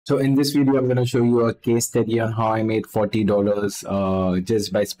So in this video, I'm going to show you a case study on how I made $40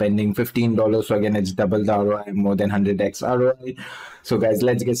 just by spending $15. So again, it's double the ROI, more than 100x ROI. So guys,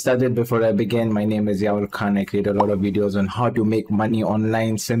 let's get started. Before I begin, my name is Yavar Khan. I create a lot of videos on how to make money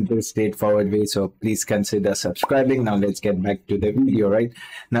online, simple, straightforward way. So please consider subscribing. Now let's get back to the video, right?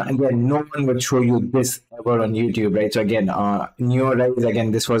 Now again, no one would show you this ever on YouTube, right? So again, New Rise,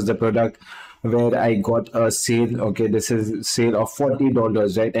 again, this was the product where I got a sale. Okay, this is sale of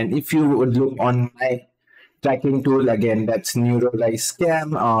 $40, right? And if you would look on my tracking tool, again, that's Neurolize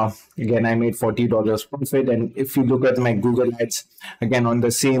scam. Again, I made $40 profit. And if you look at my Google Ads, again, on the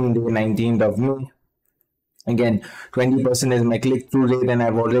same day, 19th of May, again, 20% is my click-through rate, and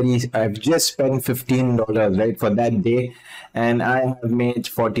I've just spent $15, right, for that day, and I have made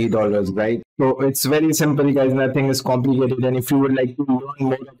 $40, right? So it's very simple, guys. Nothing is complicated. And if you would like to learn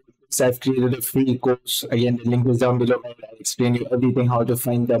more about this, I've created a free course. Again, the link is down below, where I explain you everything: how to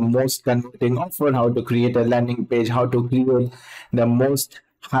find the most converting offer, how to create a landing page, how to create the most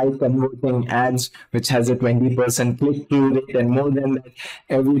high converting ads which has a 20% click through rate, and more than that,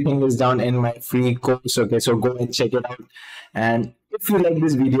 everything is down in my free course. Okay, so go and check it out. And if you like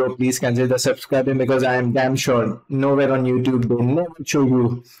this video, please consider subscribing, because I am damn sure nowhere on YouTube they never show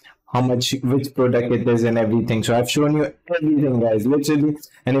you how much, which product it is and everything. So I've shown you everything, guys, literally.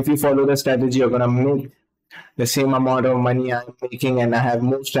 And if you follow the strategy, you're gonna make the same amount of money I'm making, and I have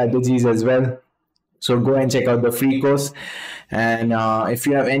more strategies as well. So go and check out the free course. And if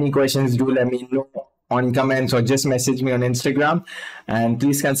you have any questions, do let me know on comments or just message me on Instagram. And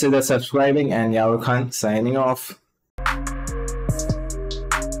please consider subscribing. And Yavar Khan signing off.